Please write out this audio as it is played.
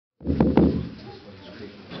When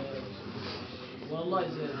Allah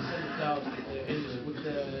is descended down with the angels, with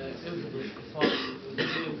the infidels, kuffar, would they be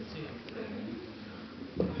able to see him?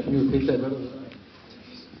 Can you repeat that, brother?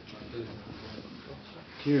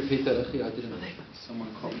 Can you repeat that, Akhi? I didn't.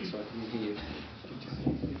 Someone called, so I couldn't hear you.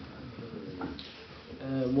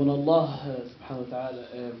 When Allah subhanahu wa ta'ala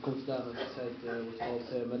comes down and said what's called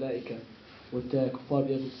Malaika, would the kuffar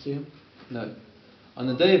be able to see him? No. On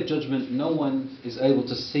the day of judgment, no one is able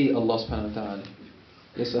to see Allah subhanahu wa ta'ala.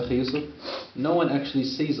 Yes, Akhi Yusuf? No one actually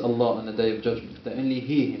sees Allah on the day of judgment. They only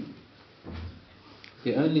hear Him.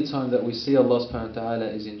 The only time that we see Allah subhanahu wa ta'ala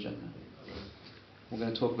is in Jannah. We're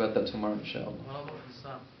going to talk about that tomorrow, inshallah. What about the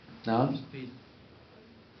saq? Now? Speed.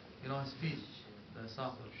 You know speed? The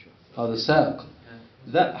saq. Oh, the saq.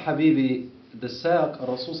 Yeah. That, Habibi, the saq,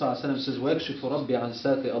 Rasul sallallahu alayhi wa sallam says, وَيَكْشِفُ رَبِّي عَنْ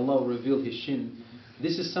سَاقِ, Allah will reveal His shin.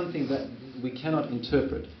 This is something that we cannot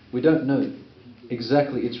interpret. We don't know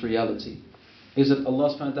exactly its reality. Is it Allah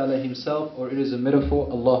subhanahu wa ta'ala Himself, or it is a metaphor?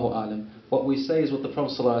 Allahu a'lam. What we say is what the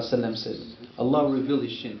Prophet sallallahu alayhi wa sallam said. Allah will reveal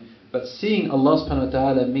His shin. But seeing Allah subhanahu wa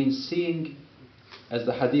ta'ala means seeing, as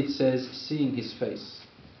the hadith says, seeing His face.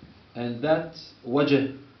 And that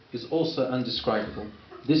wajh is also undescribable.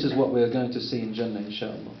 This is what we are going to see in Jannah,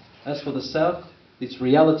 inshallah. As for the saq, its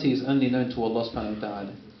reality is only known to Allah subhanahu wa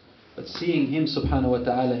ta'ala. But seeing Him subhanahu wa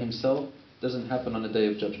ta'ala Himself doesn't happen on the day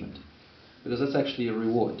of judgment. Because that's actually a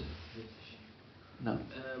reward. No.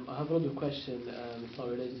 I have another question. It's not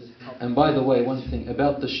related to the topic. And by the way, one thing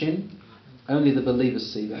about the shin, only the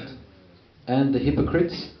believers see that. And the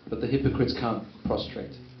hypocrites, but the hypocrites can't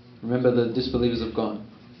prostrate. Remember, the disbelievers have gone.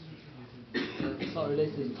 It's not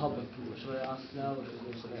related to the topic. Should I ask now?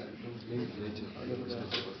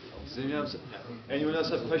 Does anyone else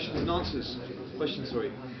have questions and answers? Questions,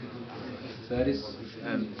 sorry. That is.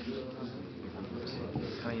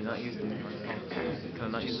 Can you not use the microphone? Can I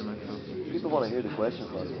not use the microphone? People want to hear the questions,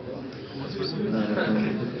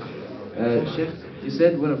 Sheikh, you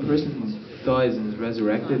said when a person dies and is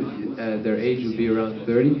resurrected, their age will be around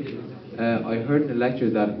 30. I heard in a lecture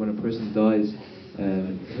that when a person dies,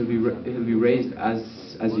 he'll be raised as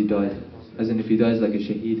he died. As in, if he dies like a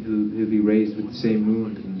shaheed, he'll be raised with the same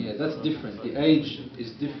wound. Yeah, that's different. The age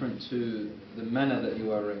is different to the manner that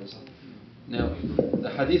you are raised. Now, the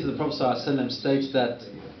hadith of the Prophet ﷺ states that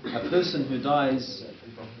a person who dies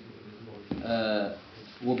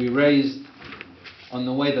will be raised on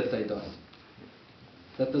the way that they died.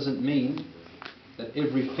 That doesn't mean that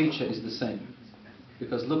every feature is the same.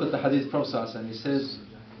 Because look at the hadith of the Prophet ﷺ. He says,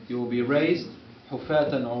 you will be raised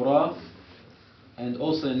hufatan urah. And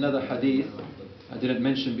also another hadith I didn't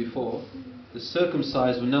mention before, the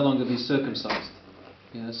circumcised will no longer be circumcised.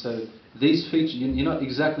 So these features, you're not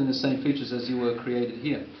exactly in the same features as you were created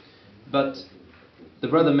here. But the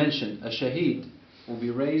brother mentioned, a shaheed will be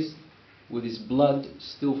raised with his blood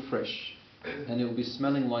still fresh, and it will be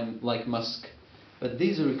smelling like musk. But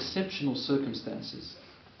these are exceptional circumstances.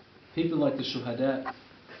 People like the shuhada,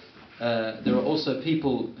 there are also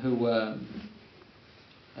people who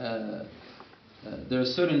there are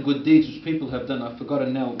certain good deeds which people have done, I've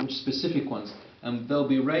forgotten now which specific ones, and they'll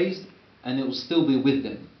be raised and it will still be with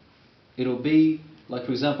them. It'll be like,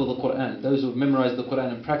 for example, the Quran. Those who have memorized the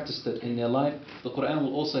Quran and practiced it in their life, the Quran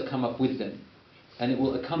will also come up with them and it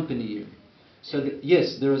will accompany you. So that,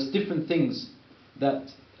 yes, there are different things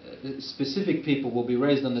that specific people will be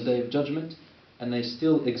raised on the Day of Judgment and they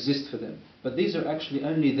still exist for them. But these are actually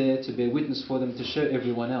only there to bear witness for them, to show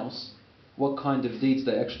everyone else what kind of deeds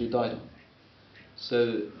they actually died on.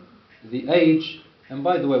 So the age, and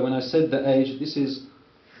by the way, when I said the age, this is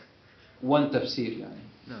one tafsir,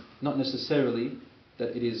 No. Not necessarily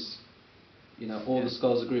that it is, all the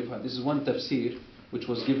scholars agree upon. This is one tafsir which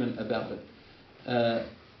was given about it.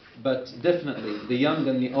 But definitely, the young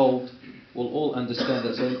and the old will all understand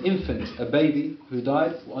that. So an infant, a baby who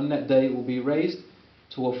died, on that day will be raised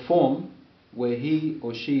to a form where he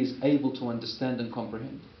or she is able to understand and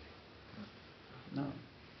comprehend. No.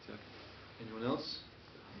 Anyone else?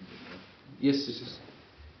 Yes, this is.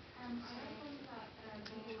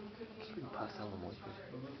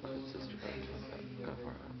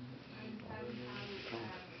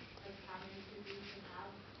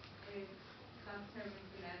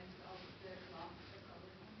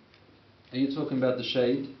 Are you talking about the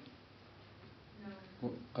shade? No.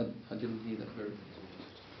 I didn't hear that very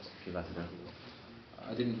well.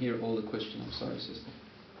 I didn't hear all the question. I'm sorry, sister.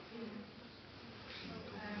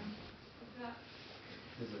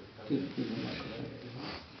 Give the microphone.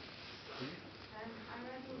 I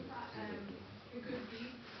read that your good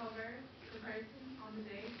deeds cover the person on the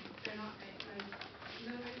day. They're not like,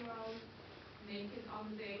 they were all naked on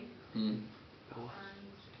the day. And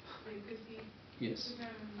Yes.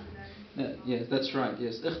 the day. Yeah, that's right,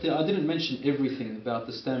 yes. Ikhti, I didn't mention everything about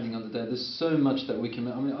the standing on the day. There's so much that we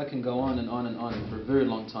can... I mean, I can go on and on and on for a very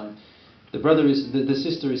long time. The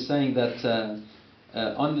sister is saying that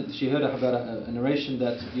she heard about a narration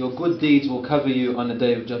that your good deeds will cover you on the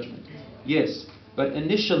day of judgment. Yes, but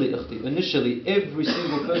initially, ikhti, every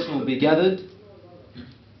single person will be gathered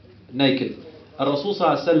naked. Rasul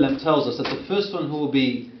ﷺ tells us that the first one who will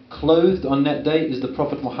be clothed on that day is the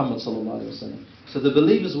Prophet Muhammad ﷺ. So the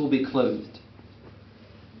believers will be clothed.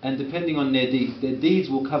 And depending on their deeds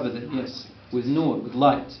will cover them, yes, with nur, with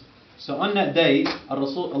light. So on that day, Allah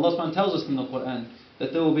subhanahu tells us in the Quran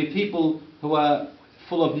that there will be people who are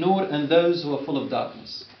full of nur and those who are full of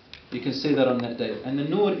darkness. You can see that on that day. And the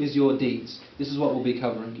nur is your deeds. This is what will be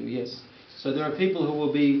covering you, yes. So there are people who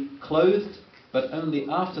will be clothed, but only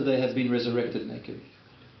after they have been resurrected naked.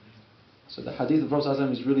 So the hadith of the Prophet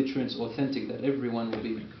ﷺ is really true and it's authentic that everyone will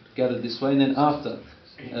be gathered this way. And then after,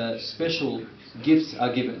 special gifts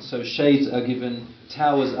are given. So shades are given,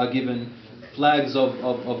 towers are given, flags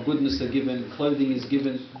of goodness are given, clothing is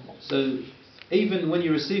given. So even when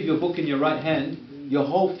you receive your book in your right hand, your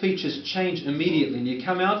whole features change immediately. And you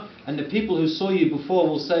come out and the people who saw you before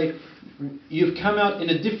will say, you've come out in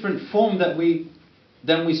a different form than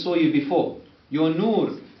we saw you before. Your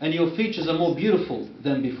nur and your features are more beautiful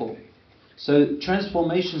than before. So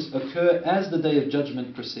transformations occur as the day of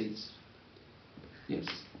judgment proceeds. Yes.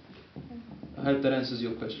 I hope that answers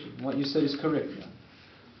your question. What you said is correct. Yeah.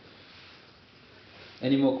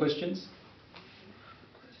 Any more questions?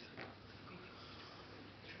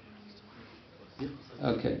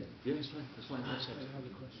 Okay. Yeah, that's fine. That's fine.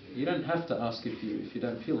 You don't have to ask if you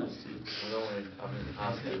don't feel like to. Well, don't worry, I'm going to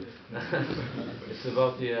ask you. It's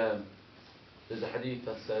about there's a hadith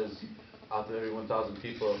that says, out of every 1,000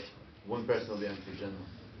 people, one person will be entered Jannah.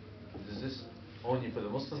 Is this only for the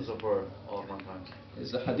Muslims or for all of mankind?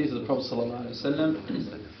 It's the hadith of the Prophet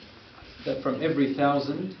ﷺ that from every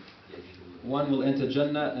 1,000, one will enter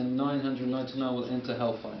Jannah and 999 will enter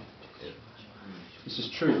hellfire. This is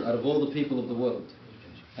true, out of all the people of the world.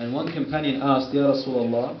 And one companion asked, Ya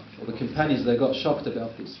Rasulullah, or the companions, they got shocked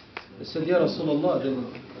about this. They said, Ya Rasulullah, then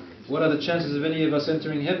what are the chances of any of us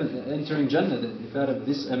entering Jannah then, if out of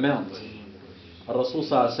this amount? Rasul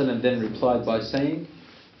ﷺ then replied by saying,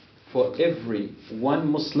 for every one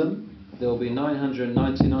Muslim, there will be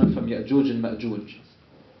 999 from Ya'juj and Ma'juj.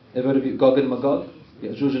 Ever heard of Gog and Magog?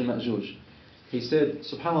 Ya'juj and Ma'juj. He said,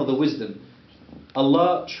 subhanAllah, the wisdom.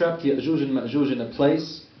 Allah trapped Ya'juj and Ma'juj in a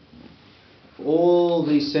place for all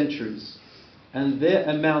these centuries. And their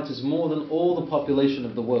amount is more than all the population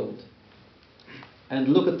of the world. And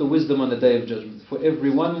look at the wisdom on the Day of Judgment. For every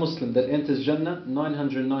one Muslim that enters Jannah,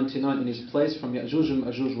 999 in his place from Ya'juj and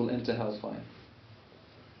Ma'juj will enter hellfire.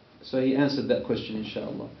 So he answered that question,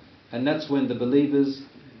 inshaAllah. And that's when the believers,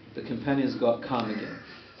 the companions got calm again.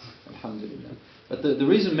 Alhamdulillah. But the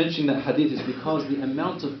reason mentioning that hadith is because the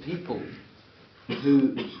amount of people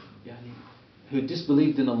who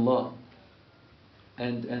disbelieved in Allah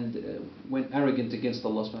and went arrogant against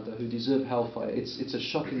Allah subhanahu wa ta'ala, who deserve hellfire, it's a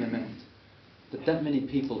shocking amount. That many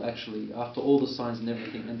people actually, after all the signs and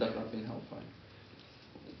everything, end up in hellfire.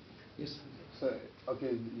 Yes? So,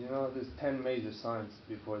 okay, you know, there's 10 major signs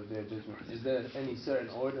before the Day of Judgment. Is there any certain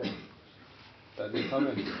order that they come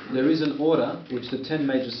in? There is an order which the 10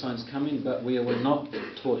 major signs come in, but we were not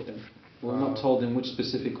taught them. We were not told in which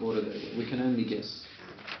specific order they were. We can only guess.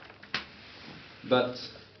 But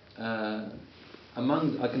I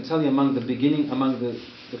can tell you among the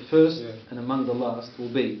first and among the last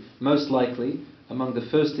will be, most likely, among the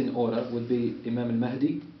first in order would be Imam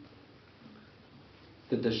al-Mahdi,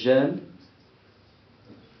 the Dajjal,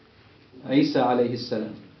 Isa alayhi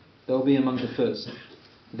salam. They will be among the first.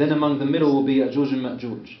 Then among the middle will be Ya'juj and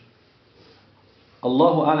Ma'juj.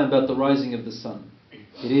 Allahu a'lam about the rising of the sun.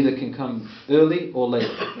 It either can come early or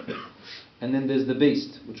late. And then there's the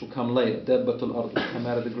beast, which will come later. Dabbatul ard, will come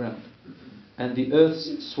out of the ground. And the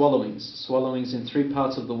earth's swallowings in 3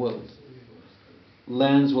 parts of the world.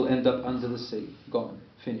 Lands will end up under the sea, gone,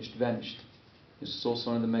 finished, vanished. This is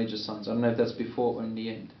also one of the major signs. I don't know if that's before or in the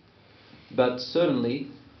end. But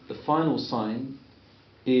certainly, the final sign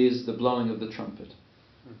is the blowing of the trumpet.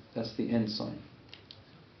 That's the end sign.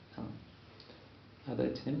 Are they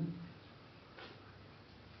 10?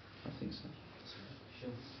 I think so.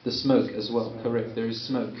 The smoke as well, correct. There is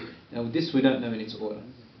smoke. Now this we don't know in its order.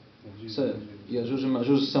 So Ya'juj and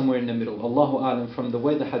Ma'juj is somewhere in the middle. Allahu A'lam, from the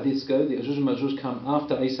way the hadiths go, the Ya'juj and Ma'juj come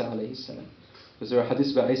after Isa alayhi salam. Because there are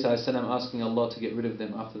hadiths about Isa alayhi salam asking Allah to get rid of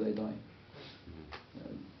them after they die.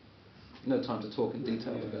 No time to talk in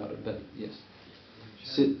detail about it, but yes.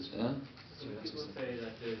 People say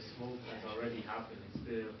that the smoke has already happened. It's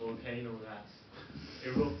the volcano that's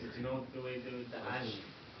erupted. You know the way the ash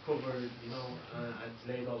covered, you know, and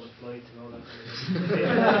delayed all the flights and all that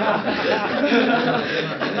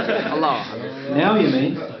kind of Allah. Now you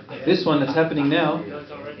mean this one that's happening now? thing.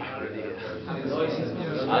 That's already happened.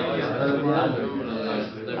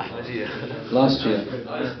 Last year.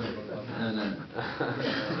 No.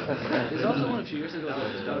 There's also one a few years ago.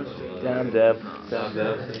 Damn Deb.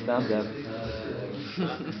 Damn Deb.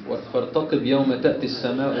 فارتقب يوم تأتي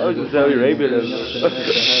السماء Oh, it's Saudi Arabia then.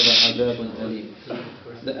 هذا عذاب أليم.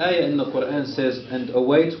 The ayah in the Quran says, and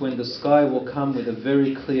await when the sky will come with a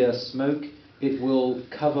very clear smoke, it will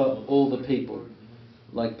cover all the people.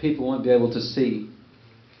 Like people won't be able to see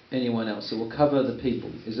anyone else. It will cover the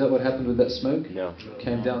people. Is that what happened with that smoke? No.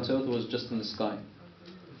 Came down to earth, or was just in the sky?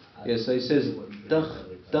 Yeah, so he says,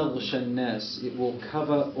 تغشى الناس. It will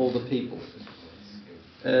cover all the people.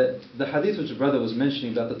 The hadith which the brother was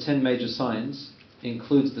mentioning about the 10 major signs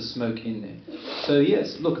includes the smoke in there. So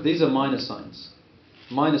yes, look, these are minor signs.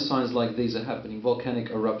 Minor signs like these are happening.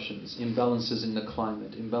 Volcanic eruptions, imbalances in the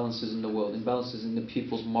climate, imbalances in the world, imbalances in the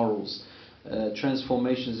people's morals,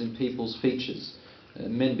 transformations in people's features.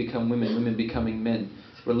 Men become women, women becoming men,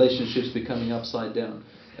 relationships becoming upside down.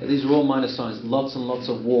 These are all minor signs. Lots and lots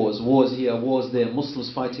of wars. Wars here, wars there.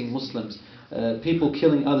 Muslims fighting Muslims. People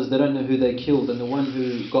killing others, they don't know who they killed, and the one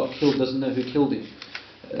who got killed doesn't know who killed him.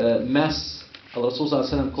 Mass, Rasul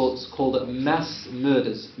called it mass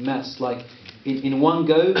murders. Mass, like in one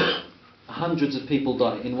go, hundreds of people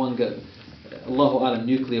die in one go. Allahu Alam,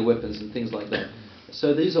 nuclear weapons and things like that.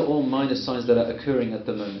 So these are all minor signs that are occurring at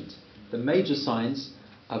the moment. The major signs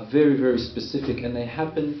are very, very specific, and they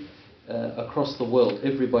happen across the world.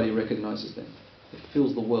 Everybody recognizes them. It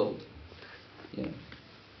fills the world. Yeah.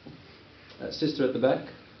 Sister at the back.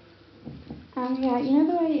 Yeah, you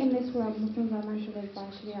know the way in this world Muslims are meant to live by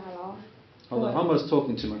Sharia law? Hold on, Homer's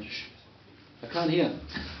talking too much. I can't hear.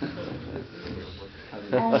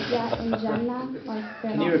 Yeah, in Jannah, like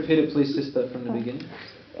they're Can you not- repeat it please, sister, from the beginning?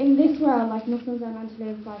 In this world, like Muslims are meant to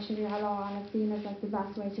live by Sharia law and it's seen as like the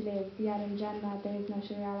best way to live. Yet in Jannah there is no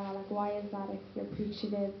Sharia law. Like why is that if you're preached to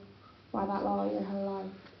live by that law your whole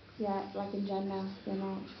life? Yeah, like in Jannah you're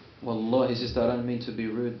not. Wallahi, sister, I don't mean to be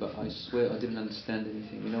rude, but I swear I didn't understand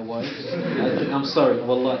anything. You know why? I'm sorry,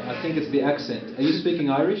 Wallahi, I think it's the accent. Are you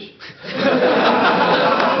speaking Irish?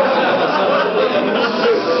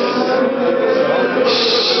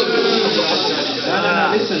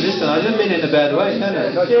 No, listen, I didn't mean it in a bad way. No.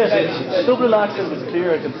 Dublin accent is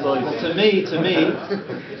clear and concise. To me,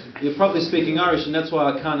 you're probably speaking Irish, and that's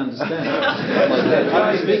why I can't understand.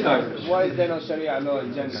 I don't speak Irish. Why is there no Sharia law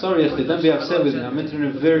in Jannah? Sorry, Akhti, don't be upset with me. I meant it in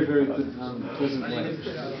a very, very good, pleasant way.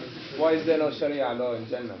 Why is there no Sharia law in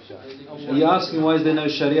Jannah, Shah? Are you asking why is there no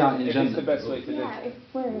Sharia in If Jannah? it's the best way to live. Yeah, if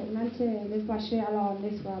we're meant to live by Sharia law in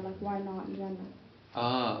this world, like why not in Jannah?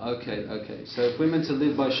 Okay. So if we're meant to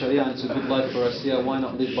live by Sharia and it's a good life for us, yeah, why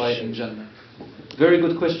not live by it in Jannah? Very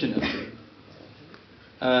good question, actually.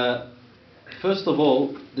 First of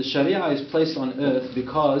all, the Sharia is placed on earth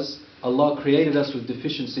because Allah created us with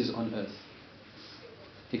deficiencies on earth.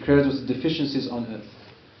 He created us with deficiencies on earth.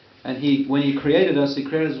 And when He created us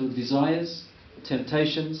with desires,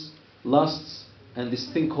 temptations, lusts, and this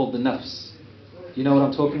thing called the nafs. You know what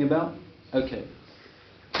I'm talking about? Okay.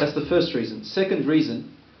 That's the first reason. Second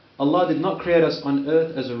reason, Allah did not create us on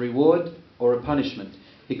earth as a reward or a punishment.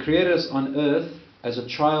 He created us on earth as a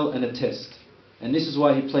trial and a test. And this is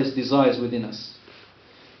why He placed desires within us.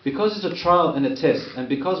 Because it's a trial and a test, and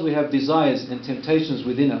because we have desires and temptations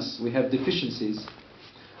within us, we have deficiencies,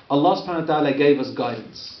 Allah subhanahu wa ta'ala gave us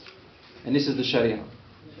guidance. And this is the Sharia.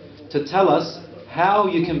 To tell us how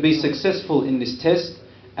you can be successful in this test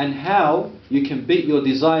and how you can beat your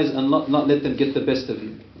desires and not let them get the best of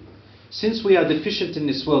you. Since we are deficient in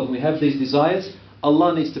this world and we have these desires,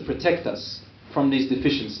 Allah needs to protect us from these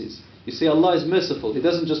deficiencies. You see, Allah is merciful. He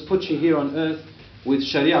doesn't just put you here on earth with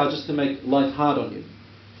Sharia just to make life hard on you.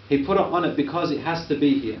 He put it on it because it has to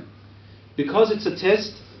be here. Because it's a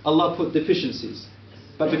test, Allah put deficiencies.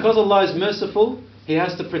 But because Allah is merciful, He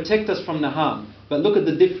has to protect us from the harm. But look at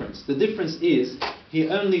the difference. The difference is, He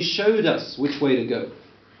only showed us which way to go.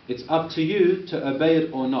 It's up to you to obey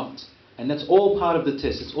it or not. And that's all part of the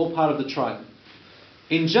test. It's all part of the trial.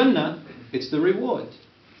 In Jannah, it's the reward.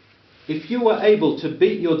 If you were able to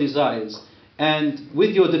beat your desires and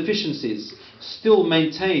with your deficiencies still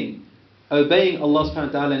maintain obeying Allah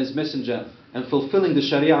subhanahu wa ta'ala and His Messenger and fulfilling the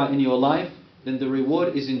Sharia in your life, then the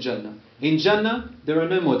reward is in Jannah. In Jannah, there are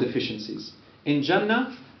no more deficiencies. In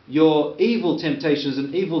Jannah, your evil temptations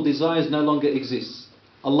and evil desires no longer exist.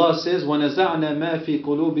 Allah says, وَنَزَعْنَا مَا فِي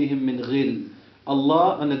قُلُوبِهِم مِّنْ غِلٍّ.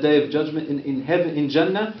 Allah on the day of judgment in heaven, in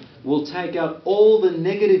Jannah, will take out all the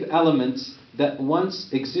negative elements that once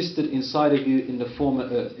existed inside of you in the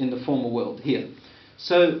former world here.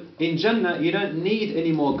 So in Jannah you don't need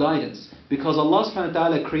any more guidance, because Allah subhanahu wa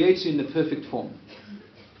ta'ala creates you in the perfect form.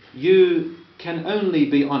 You can only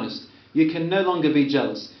be honest. You can no longer be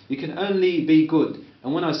jealous. You can only be good.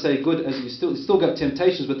 And when I say good, as you still got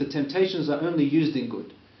temptations, but the temptations are only used in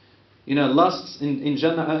good. You know, lusts in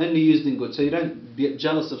Jannah are only used in good. So you don't get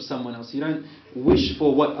jealous of someone else. You don't wish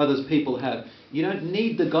for what others people have. You don't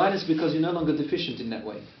need the guidance because you're no longer deficient in that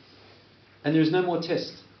way. And there is no more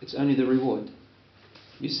test. It's only the reward.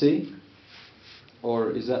 You see?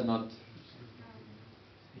 Or is that not?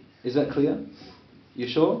 Is that clear? You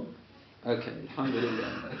sure? Okay,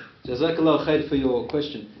 alhamdulillah. Jazakallah khair for your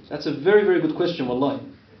question. That's a very, very good question, wallahi.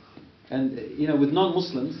 And you know, with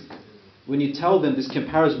non-Muslims, when you tell them this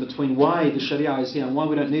comparison between why the Sharia is here and why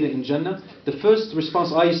we don't need it in Jannah, the first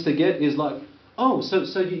response I used to get is like, oh,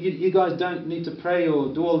 so you guys don't need to pray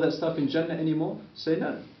or do all that stuff in Jannah anymore? Say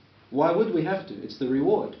no. Why would we have to? It's the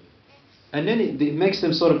reward. And then it makes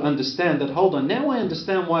them sort of understand that, hold on, now I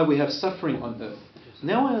understand why we have suffering on earth.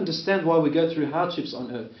 Now I understand why we go through hardships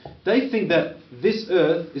on earth. They think that this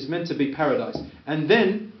earth is meant to be paradise. And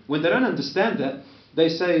then, when they don't understand that, they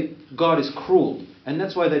say God is cruel. And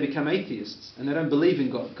that's why they become atheists. And they don't believe in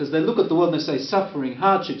God. Because they look at the world and they say suffering,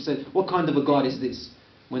 hardship, say, what kind of a God is this?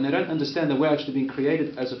 When they don't understand that we're actually being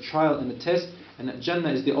created as a trial and a test, and that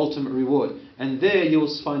Jannah is the ultimate reward. And there you will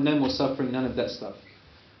find no more suffering, none of that stuff.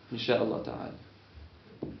 Insha'Allah ta'ala.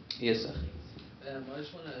 Yes, sir. I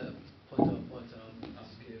just want to point out,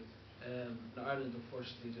 ask you. In Ireland,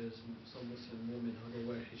 unfortunately, there's some Muslim women who don't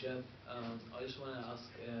wear hijab. I just want to ask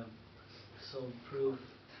some proof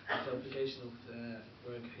of the application of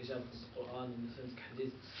wearing hijab from the Quran in the sense of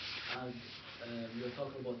hadith. And you were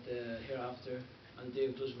talking about the hereafter and the day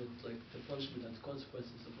of judgment, like the punishment and the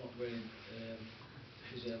consequences of not wearing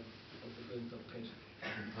hijab of the good application.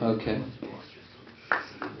 Okay.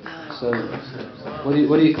 So,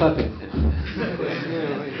 what are you clapping?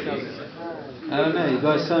 I don't know. You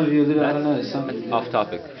guys, some of you, I don't know. Something Off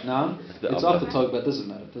topic. No, it's off the topic, but it doesn't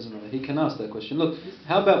matter. It doesn't matter. He can ask that question. Look,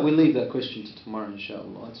 how about we leave that question to tomorrow,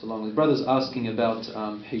 inshallah. It's along. The brother's asking about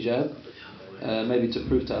hijab, maybe to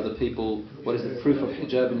prove to other people what is the proof of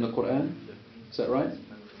hijab in the Quran. Is that right?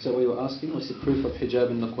 Is that what you were asking? What's the proof of hijab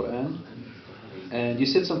in the Quran? And you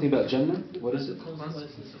said something about Jannah. What is it?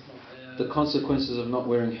 The consequences of not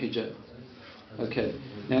wearing hijab. Okay.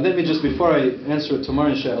 Now let me just, before I answer it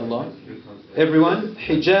tomorrow, inshallah, everyone,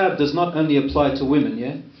 hijab does not only apply to women,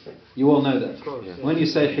 yeah? You all know that. When you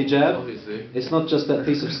say hijab, it's not just that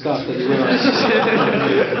piece of scarf that you wear on.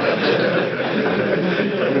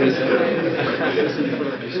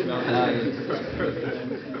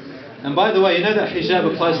 And by the way, you know that hijab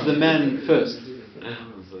applies to the man first.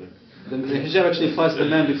 The hijab actually applies to the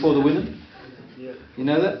man before the women. You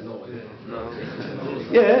know that?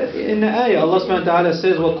 Yeah, in the ayah, Allah subhanahu wa ta'ala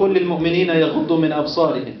says, وَكُلِّ الْمُؤْمِنِينَ يَغُضُّ مِنْ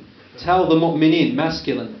أَبْصَارِهِمْ. Tell the mu'mineen,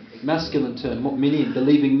 masculine term, mu'mineen,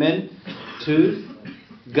 believing men, to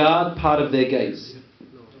guard part of their gaze.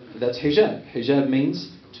 That's hijab. Hijab means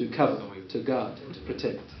to cover, to guard, to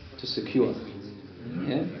protect, to secure.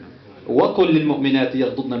 Yeah? وَقُلْ لِلْمُؤْمِنَاتِ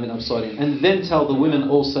يَغْضُضْنَ مِنْ أَبْصَارِهِمْ. And then tell the women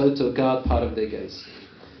also to guard part of their gaze.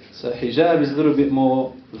 So hijab is a little bit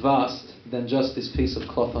more vast than just this piece of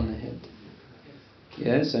cloth on the head.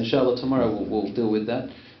 Yes, inshallah tomorrow we'll deal with that.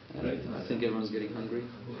 I think everyone's getting hungry,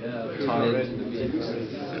 tired.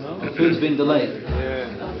 The food's been delayed.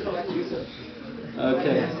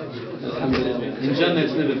 Okay. Alhamdulillah. In Jannah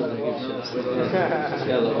it's never delayed,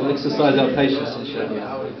 inshallah. We'll exercise our patience,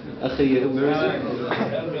 inshallah. Akhi, where is it?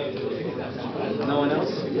 No one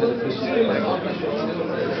else?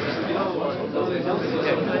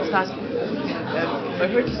 I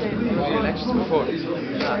heard you say in your lectures before. Do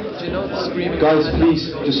you know the screaming? Guys, please,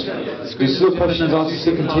 just this is a question and answer,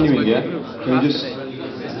 still continuing, yeah? Can you just?